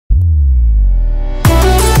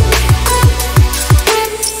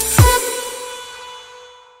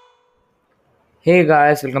Hey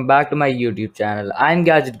guys, welcome back to my YouTube channel. I'm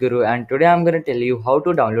Gadget Guru and today I'm going to tell you how to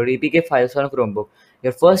download APK files on Chromebook.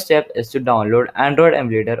 Your first step is to download Android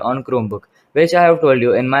emulator on Chromebook, which I have told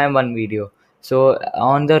you in my one video. So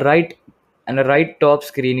on the right top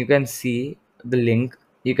screen you can see the link.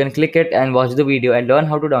 You can click it and watch the video and learn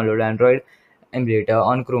how to download Android emulator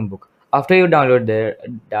on Chromebook. After you download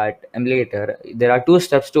that emulator, there are two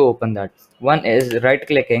steps to open that. One is right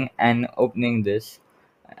clicking and opening this,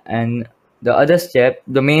 and the other step,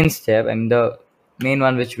 the main step, and the main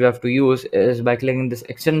one which we have to use is by clicking this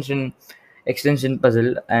extension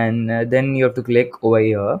puzzle, and then you have to click over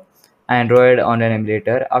here Android on an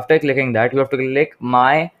emulator. After clicking that, you have to click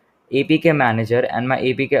my APK manager and my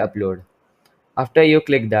APK upload. After you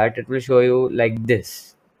click that, it will show you like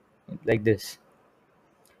this.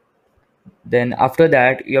 Then after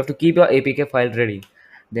that, you have to keep your APK file ready.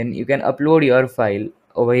 Then you can upload your file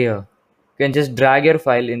over here. You can just drag your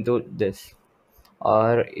file into this,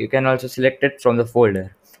 or you can also select it from the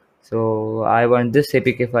folder. So I want this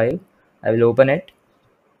APK file. I will open it.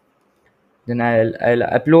 Then I'll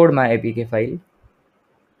upload my APK file.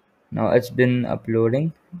 Now it's been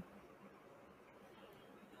uploading.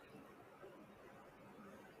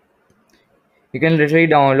 You can literally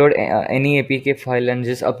download any APK file and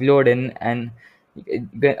just upload in, and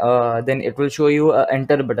then it will show you a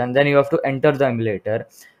enter button. Then you have to enter the emulator.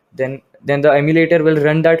 Then the emulator will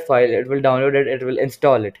run that file. It will download it. It will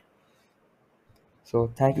install it.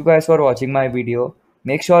 So thank you guys for watching my video.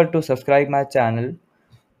 Make sure to subscribe my channel.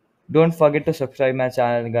 Don't forget to subscribe my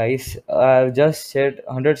channel, guys. I've just hit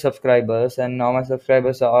 100 subscribers and now my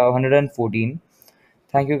subscribers are 114.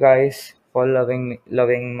 Thank you guys for loving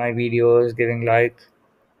my videos, giving like.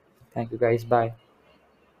 Thank you guys. Bye.